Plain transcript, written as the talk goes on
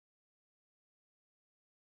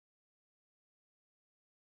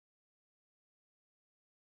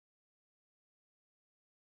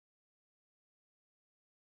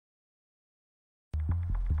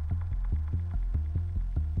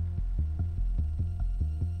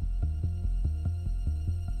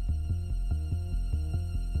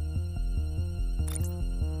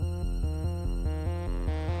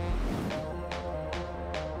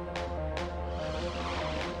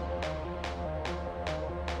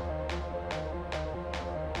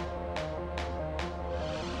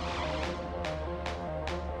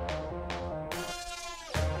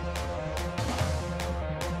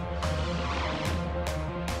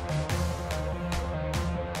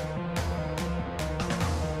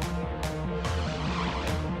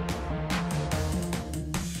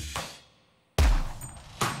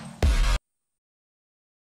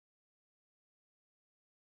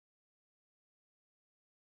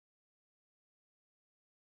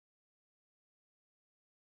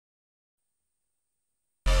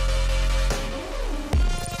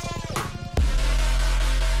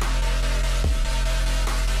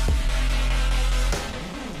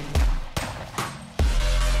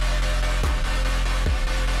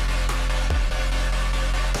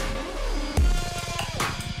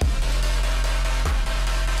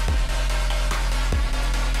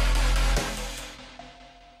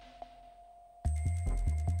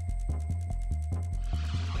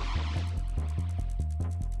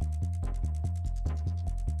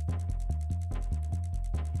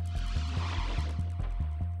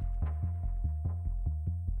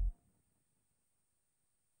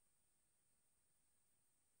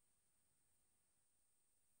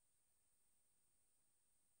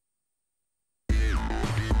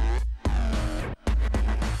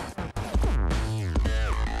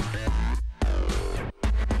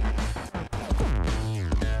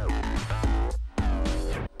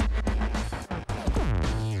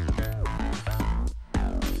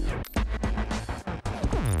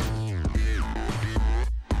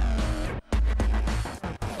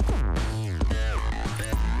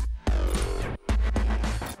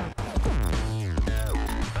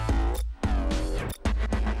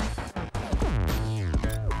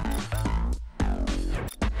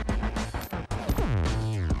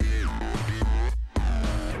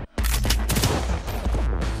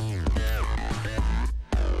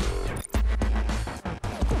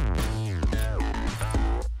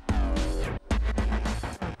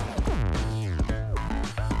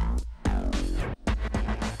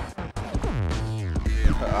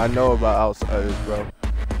I know about outsiders, bro.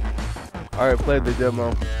 Alright, play the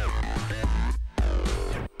demo.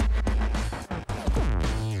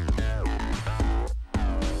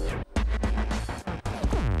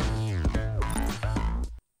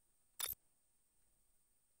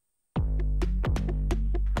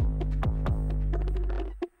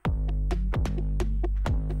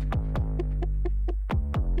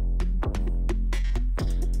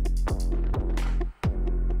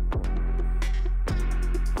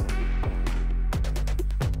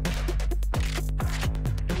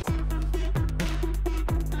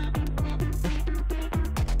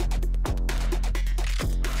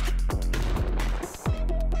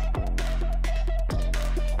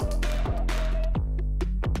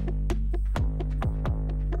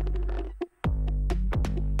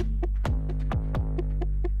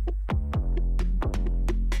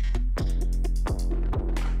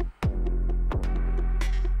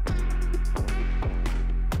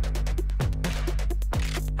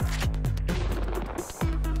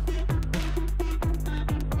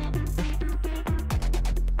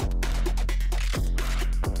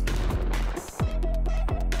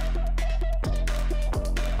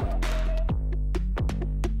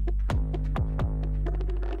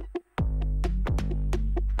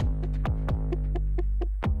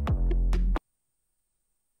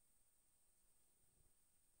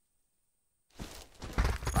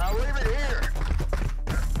 I'll leave it here.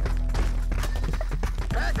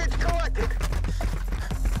 Package collected.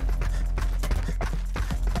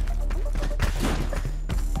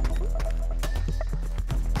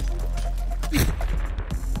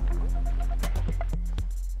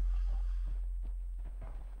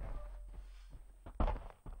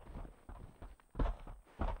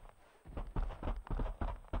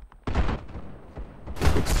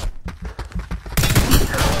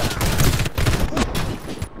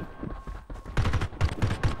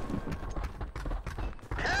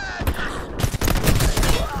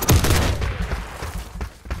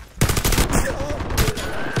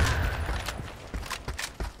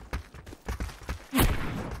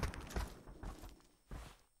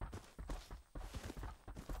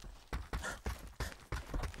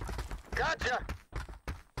 Gotcha!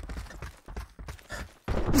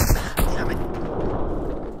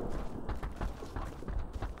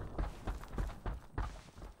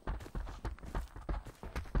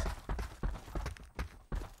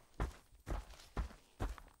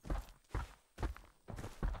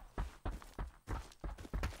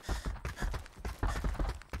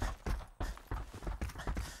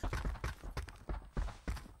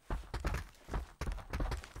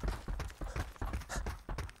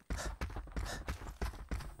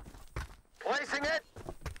 Placing it!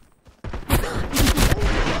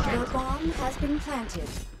 The bomb has been planted.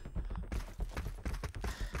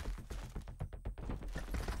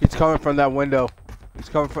 He's coming from that window. He's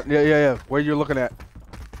coming from yeah. Where you're looking at?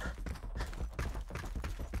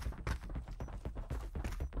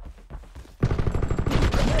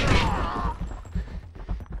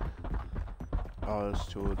 Oh, there's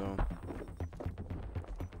two of them.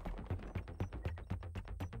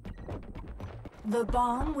 The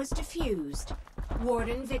bomb was defused.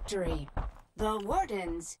 Warden victory. The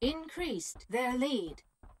Wardens increased their lead.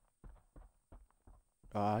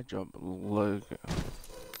 Oh, I jumped. Look.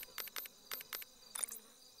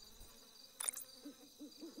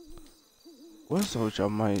 What's those y'all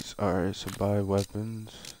might are to buy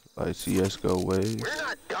weapons like CS:GO ways? We're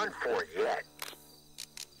not done for yet.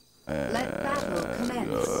 Let battle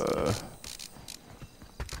commence.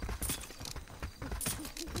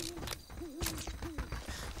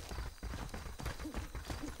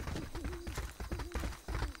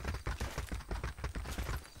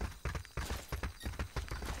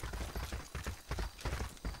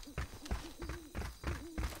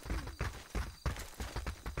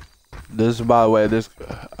 This, by the way,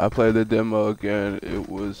 I played the demo again. It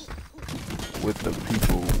was with the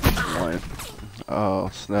people one. Oh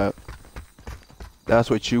snap!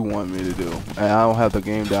 That's what you want me to do, and I don't have the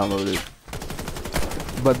game downloaded.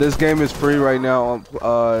 But this game is free right now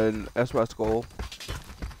on Xbox Gold.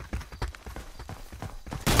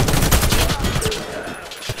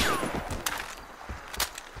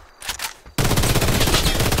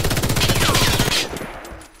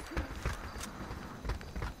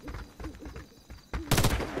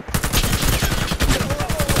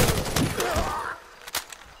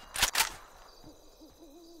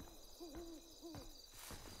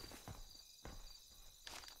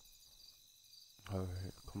 Alright,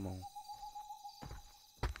 come on.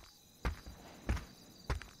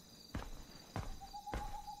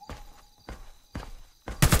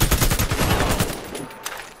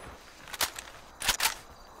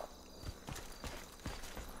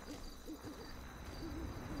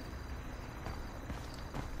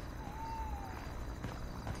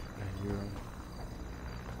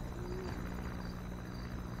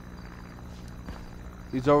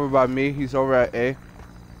 He's over by me. He's over at A.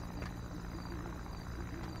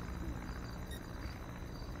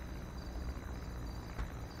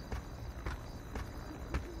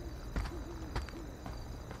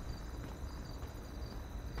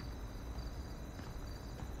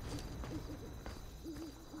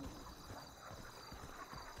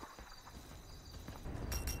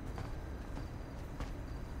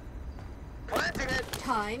 Planting it.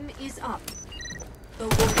 Time is up. The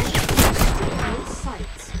warden is all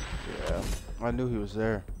sights. Yeah, I knew he was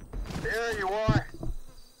there. There you are.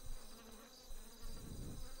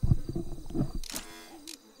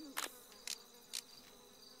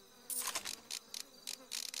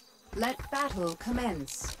 Let battle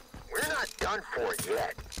commence. We're not done for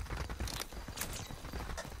yet.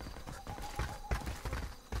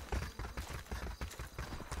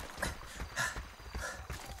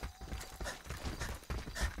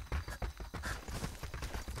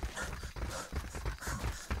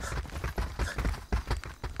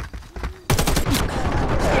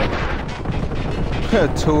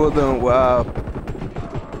 Two of them, wow.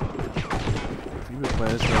 You been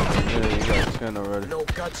playing this game for a minute, you got 10 already. No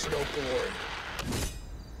guts, no glory.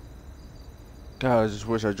 God, I just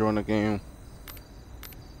wish I joined the game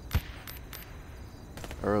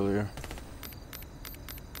earlier.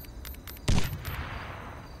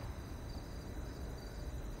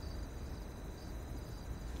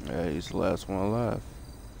 Yeah, he's the last one alive.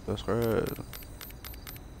 That's right.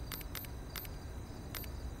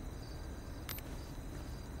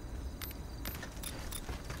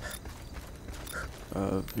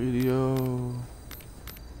 Video.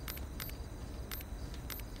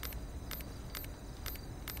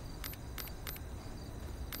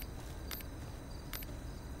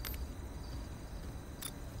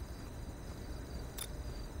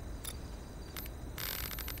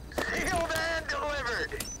 Sealed and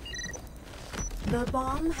delivered. The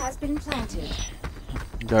bomb has been planted.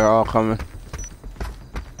 They're all coming.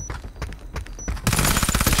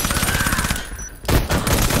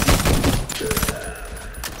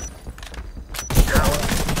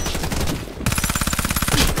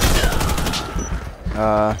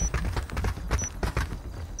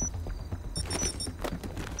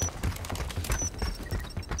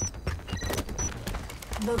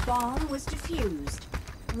 The bomb was defused.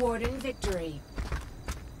 Warden victory.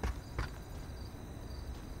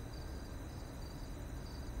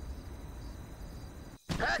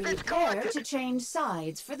 Package Prepare collected. to change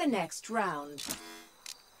sides for the next round.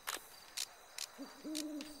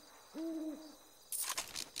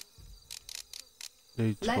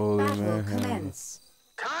 They Let totally battle made him. commence.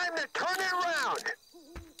 Time to turn it around.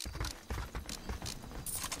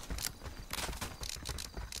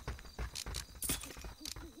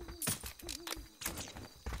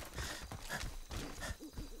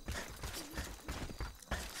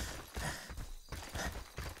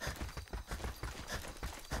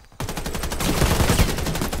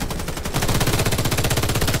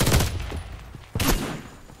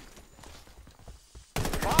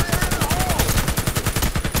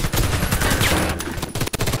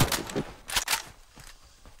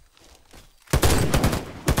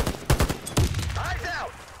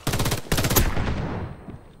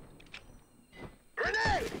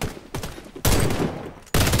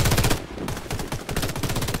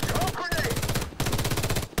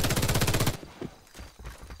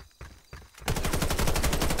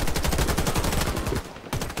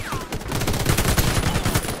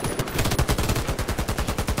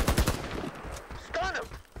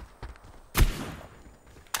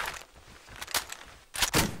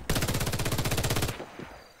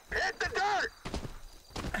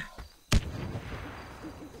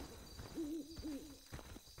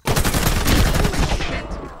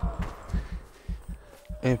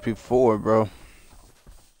 MP4, bro.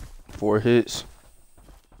 4 hits.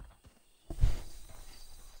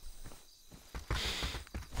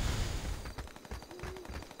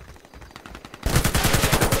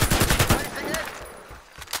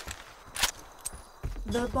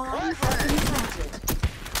 The bomb has been planted.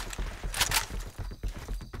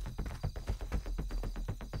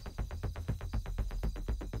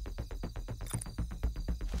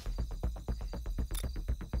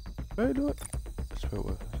 Can I do it? Let's go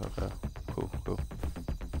with it. Okay. Cool, cool.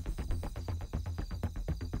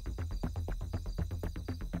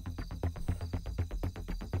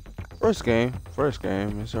 First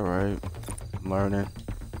game, it's alright. I'm learning.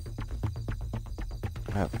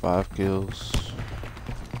 I have 5 kills.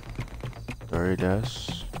 30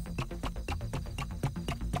 deaths.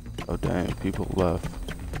 Oh dang, people left.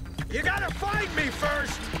 You gotta find me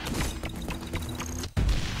first.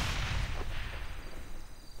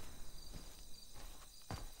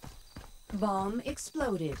 Bomb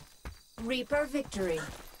exploded. Reaper victory.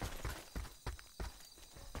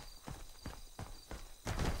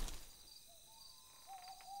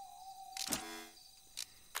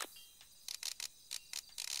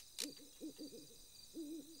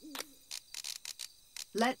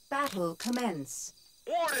 Let battle commence.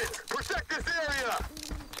 Wardens, protect this area!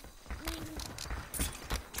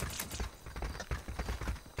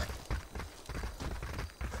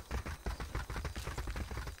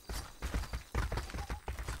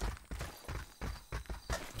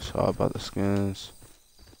 It's all about the skins.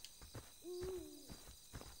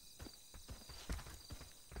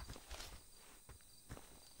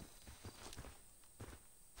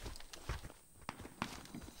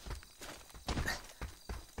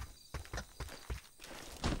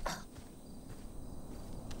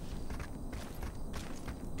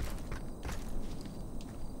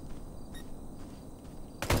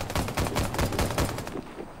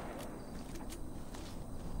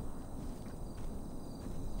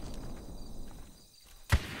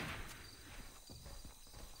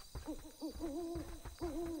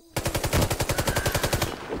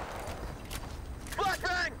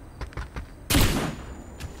 Flashbang!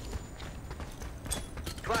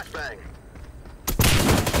 Flashbang!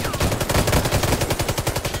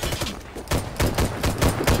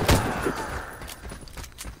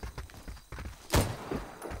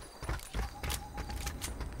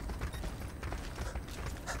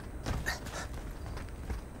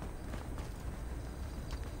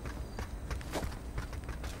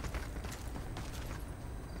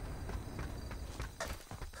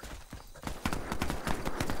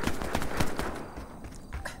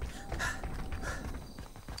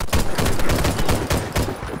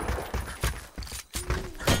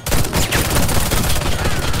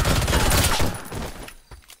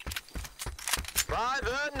 By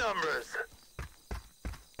the numbers.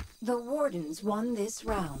 The Wardens won this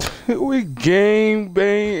round. We gang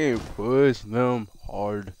bang and push them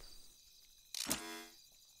hard.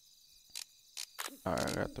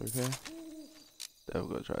 Alright, I got 3K.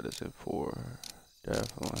 Definitely gonna try this at 4.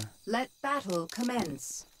 Definitely. Let battle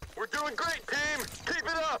commence. We're doing great, team! Keep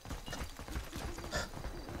it up!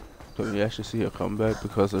 So you actually see a comeback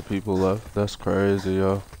because the people left? That's crazy,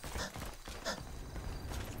 yo.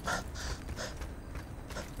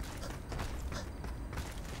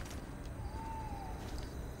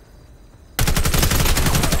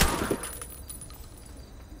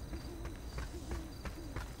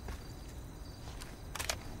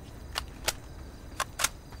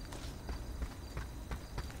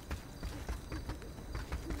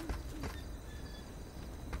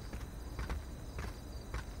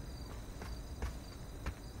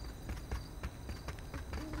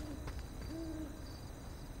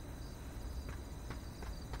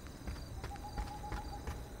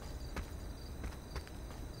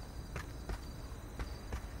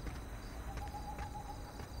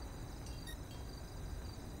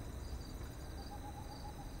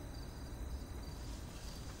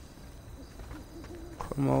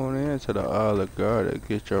 Come on into the Isle of God and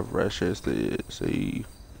get your rushes to see.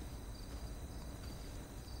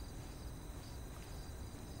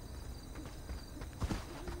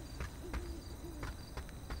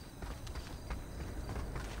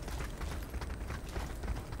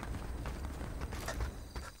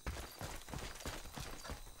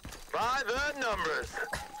 By the numbers.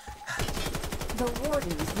 The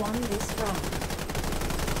Wardens won this round.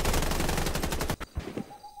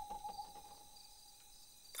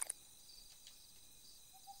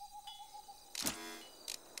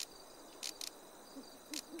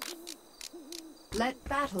 Let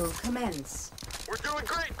battle commence. We're doing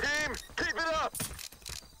great, team! Keep it up!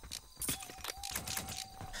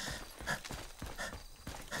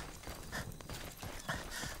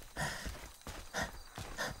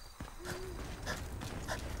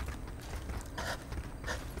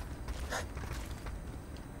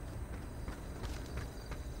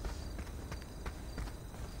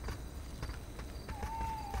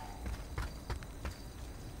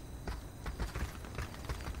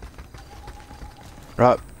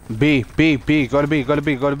 Right. B, B, B, go to B, go to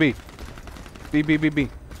B, go to B. B, B, B, B.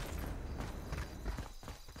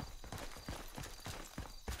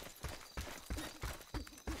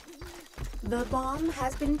 The bomb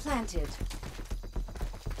has been planted.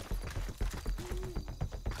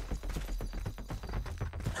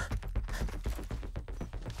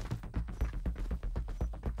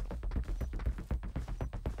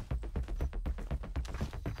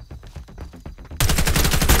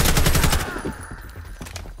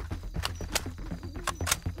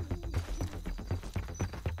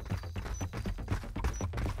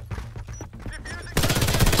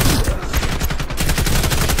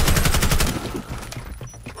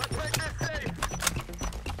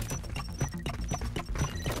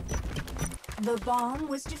 The bomb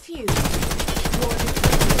was defused.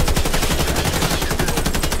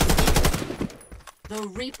 The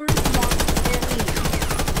Reapers lost their lead.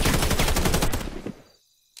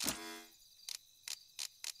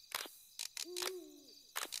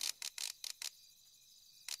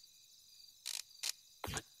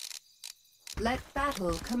 Let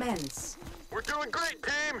battle commence. We're doing great,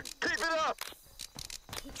 team. Keep it up.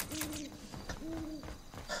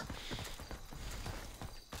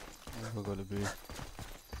 We'll go to B.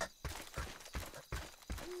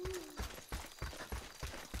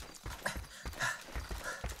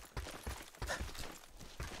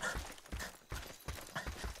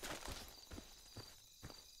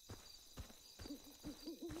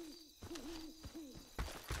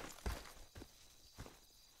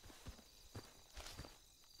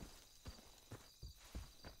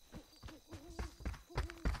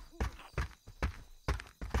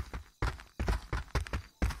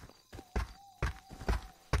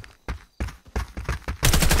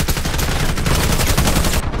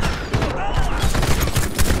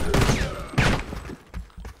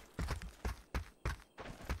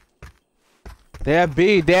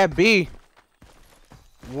 That B.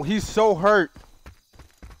 Well, he's so hurt.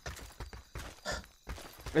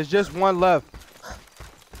 There's just one left.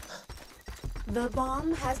 The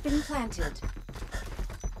bomb has been planted.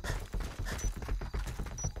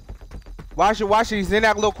 Watch it. He's in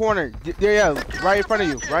that little corner. Yeah, right in front of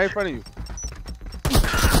you.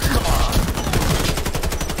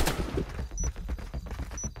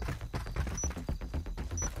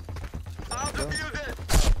 I'll defuse it.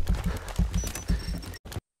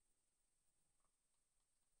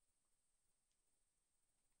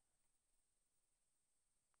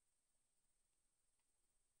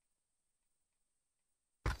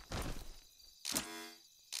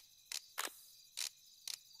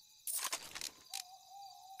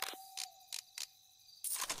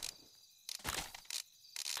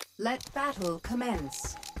 Let battle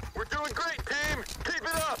commence. We're doing great, team. Keep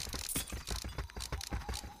it up.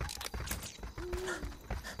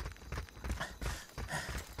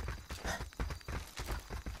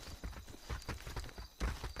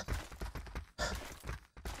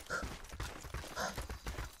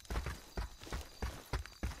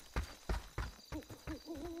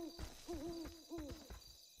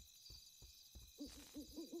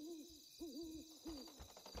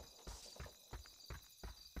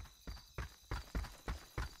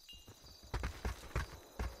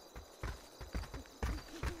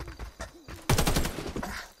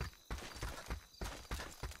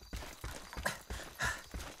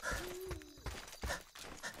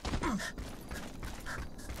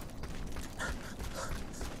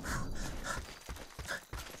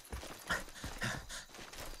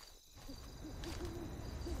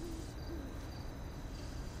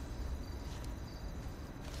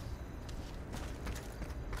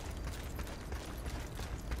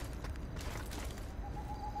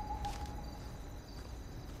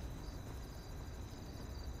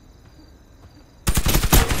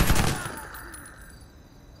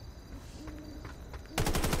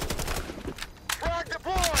 Frag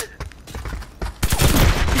deployed.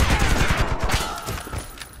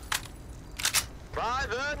 By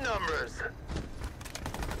the numbers.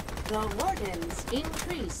 The Wardens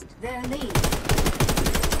increased their lead.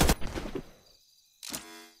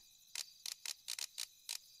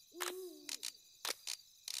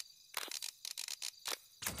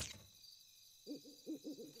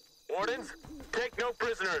 Wardens, take no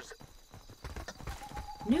prisoners.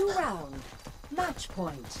 New round. Match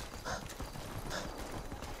point.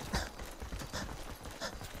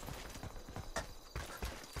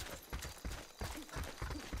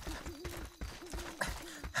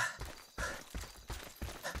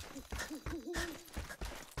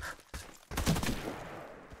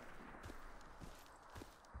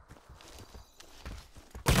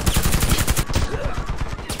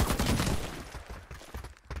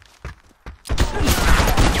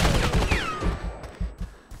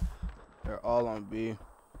 They're all on B.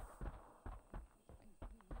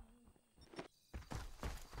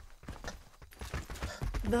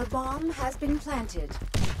 The bomb has been planted.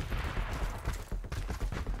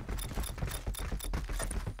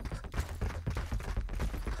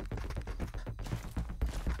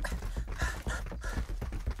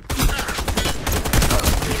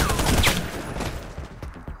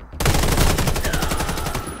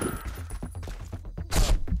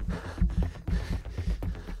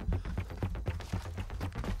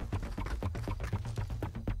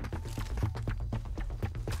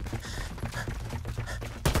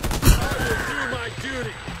 Do my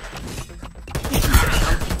duty.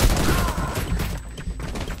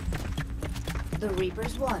 The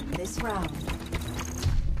Reapers won this round.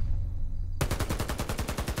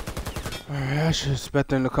 Alright, I should expect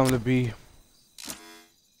them to come to B.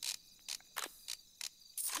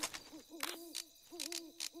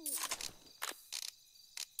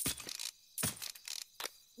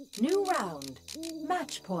 New round.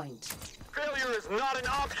 Match point. Failure is not an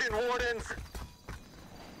option, Wardens.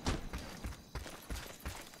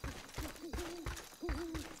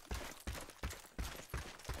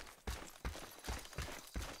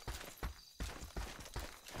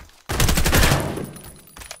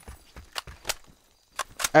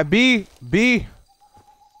 At B, B.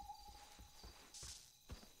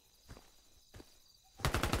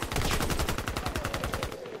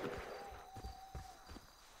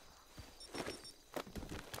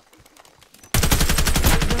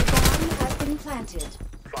 Your bomb has been planted.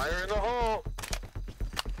 Fire in the hole.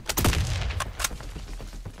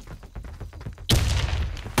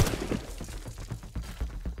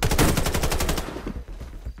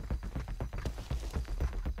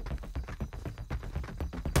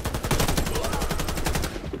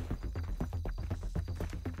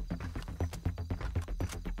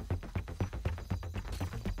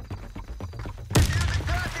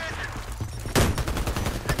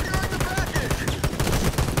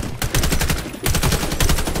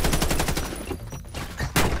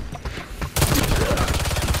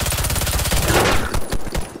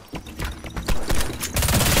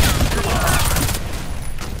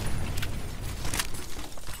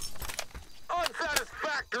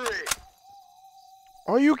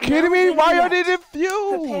 Are you kidding me? Why are they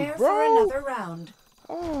defused, Prepare bro? for another round.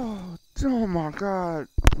 Oh my God.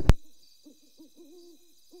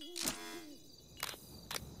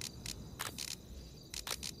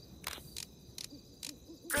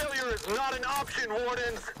 Failure is not an option,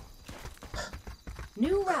 Wardens.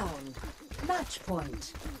 New round. Match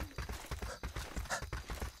point.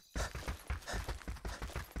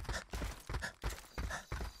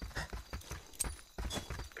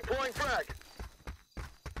 Deploying frag.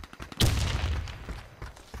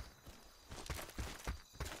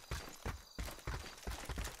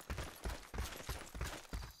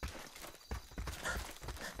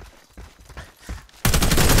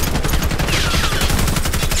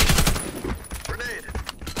 Grenade.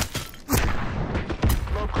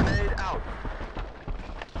 Smoke grenade out.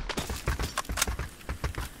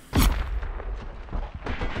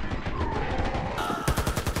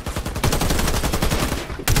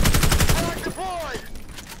 Frag deployed.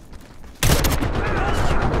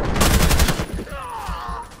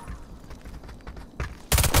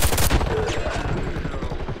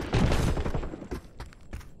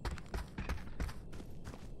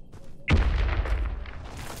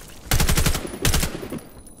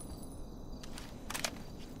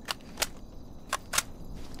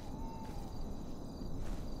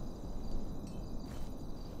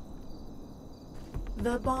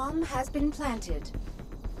 The bomb has been planted.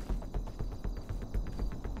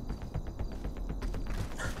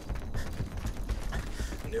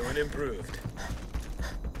 New and improved.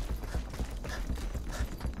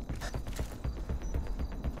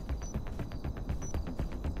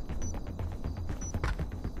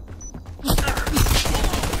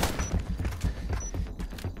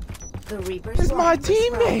 The Reapers It's won my this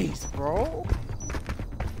round. teammates, bro.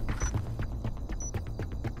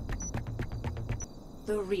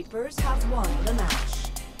 The Reapers have won the match.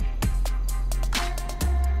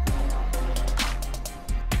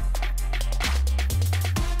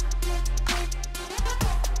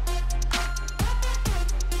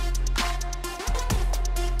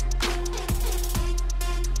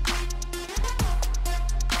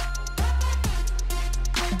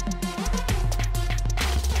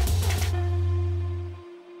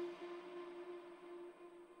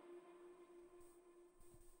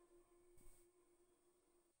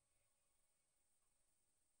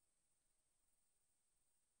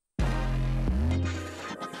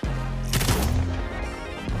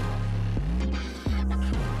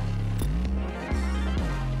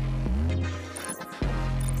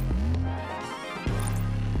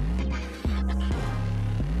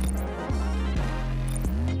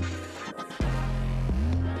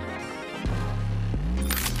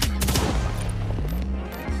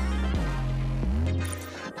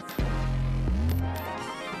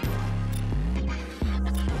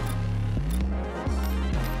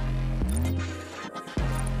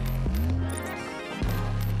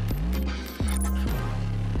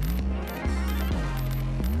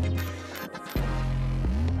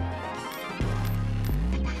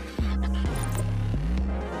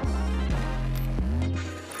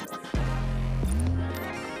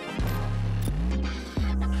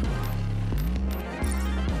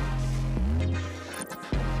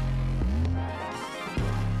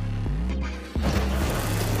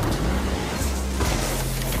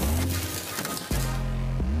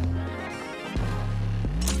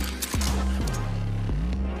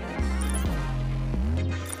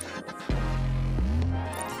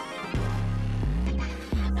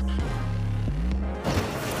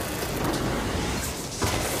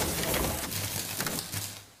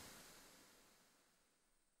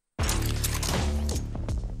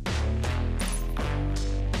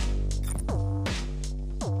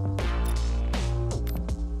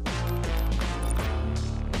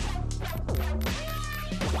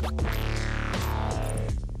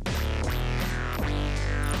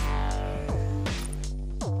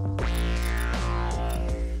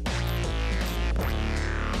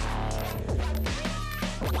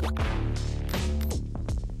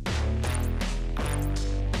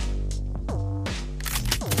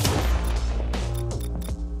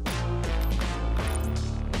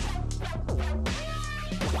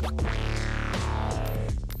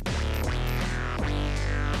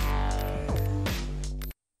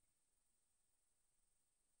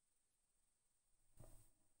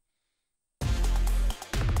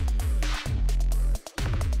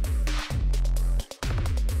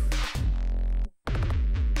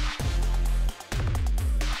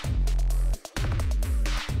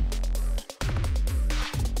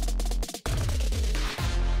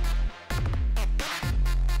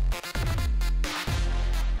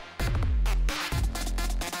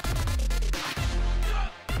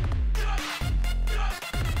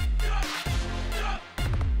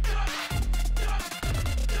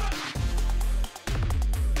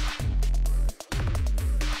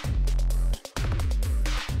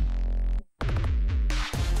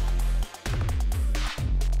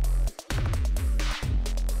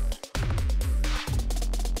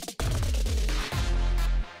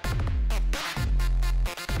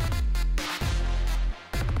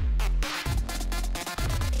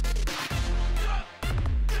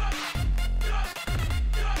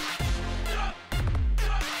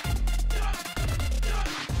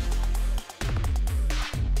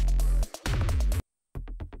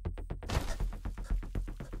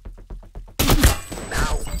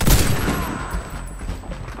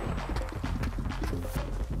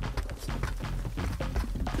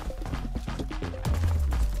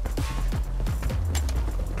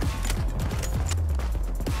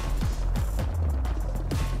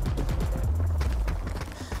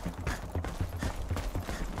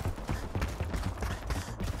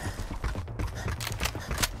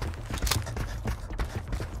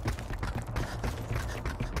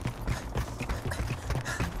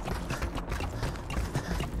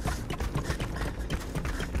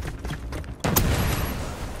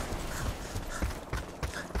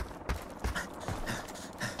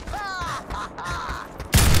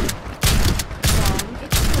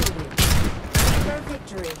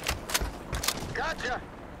 Gotcha!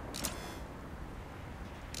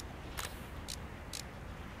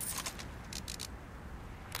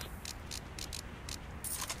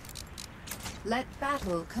 Let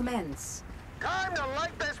battle commence. Time to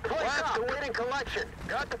light this place up! Awaiting collection.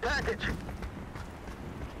 Got the package.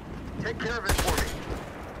 Take care of it for me.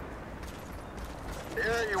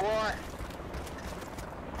 There you are.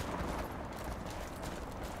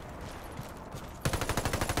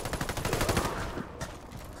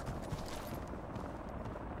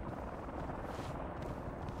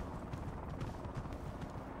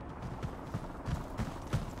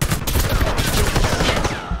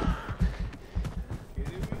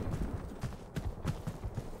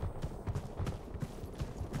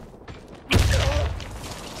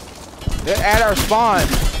 They're at our spawn.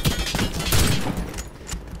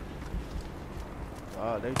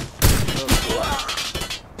 Oh, they just.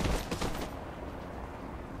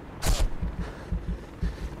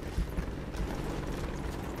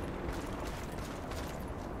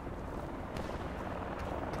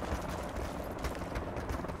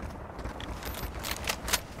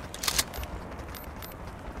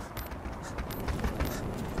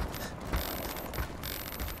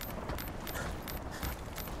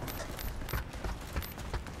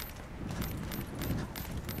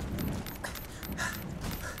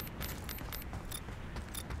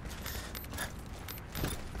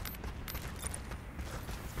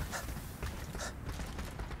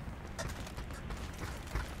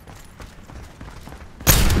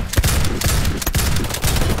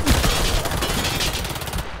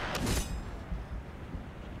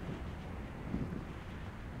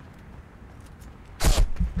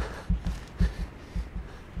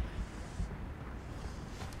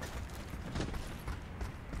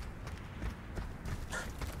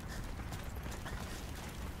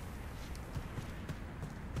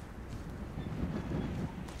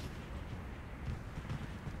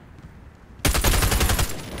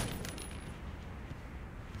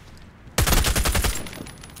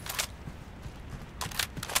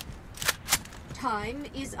 Time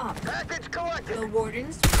is up. Package collected. The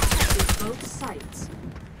wardens protected both sites.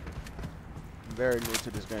 I'm very new to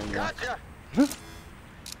this game. Yeah. Gotcha.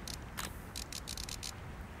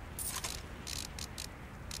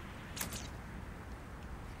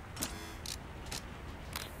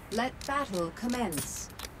 Let battle commence.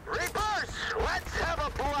 Reapers, let's have a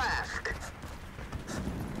blast.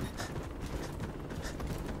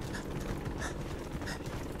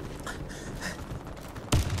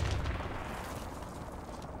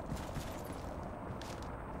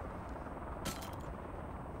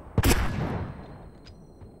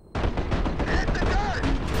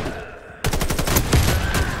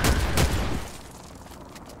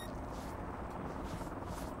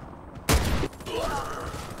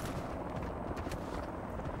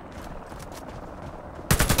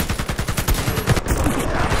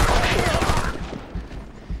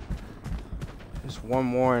 one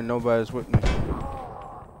more and nobody's with me.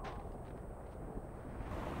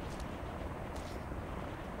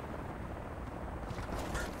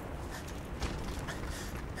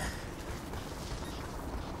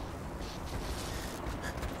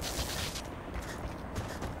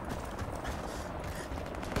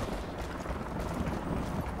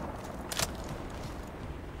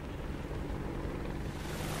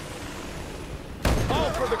 All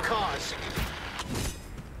for the cause.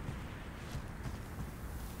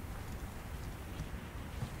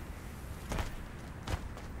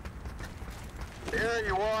 There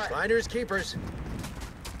you are. Finders keepers.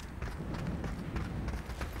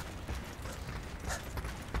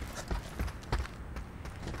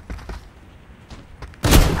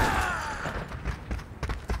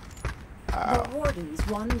 The Wardens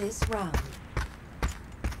won this round.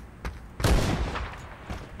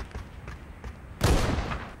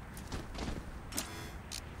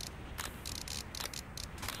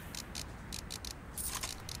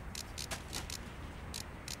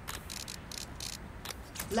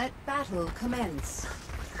 Let battle commence.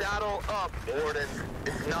 Saddle up, Warden.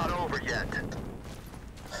 It's not over yet.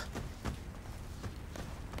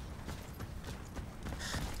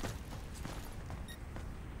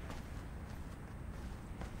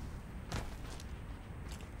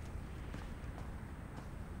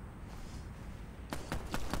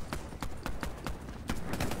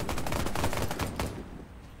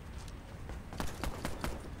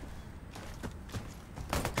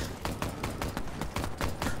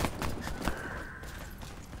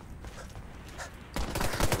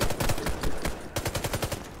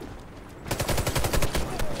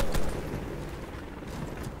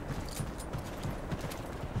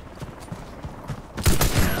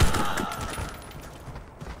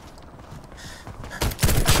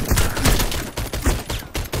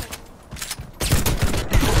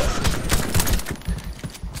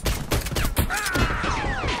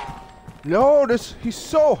 No, he's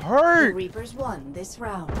so The hurt. Reapers won this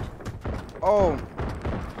round. Oh.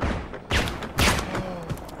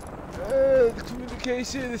 The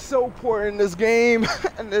communication is so poor in this game,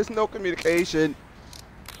 and there's no communication.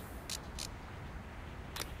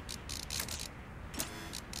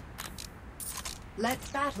 Let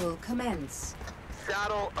battle commence.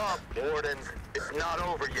 Saddle up, Warden. It's not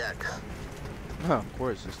over yet. Of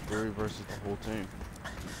course, it's 3 versus the whole team.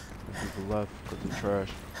 And people left because of trash.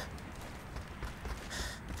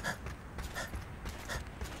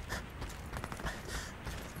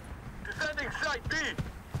 Descending site B.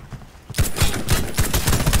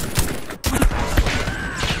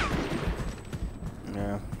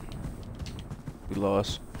 Yeah. We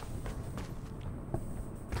lost.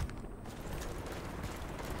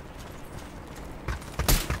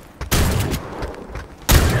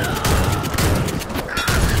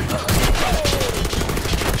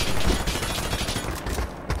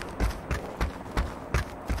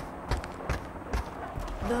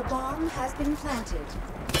 The bomb has been planted.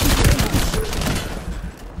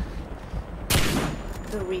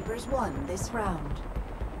 The Reapers won this round.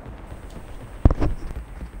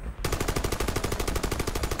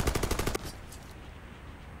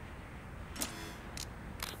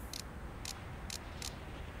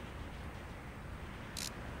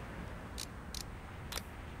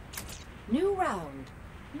 New round.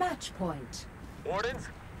 Match point. Wardens,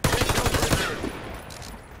 take no prisoners.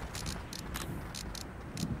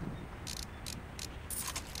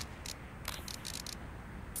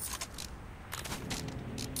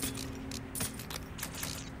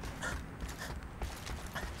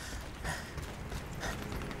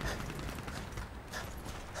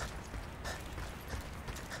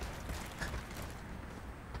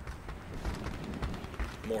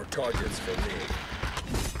 More targets for me.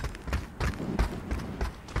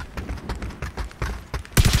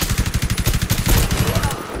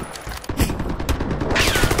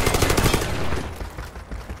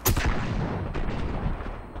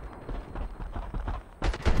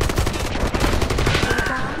 The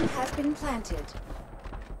bomb has been planted.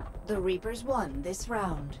 The Reapers won this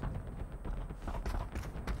round.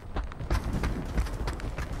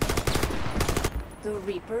 The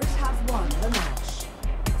Reapers have won the match.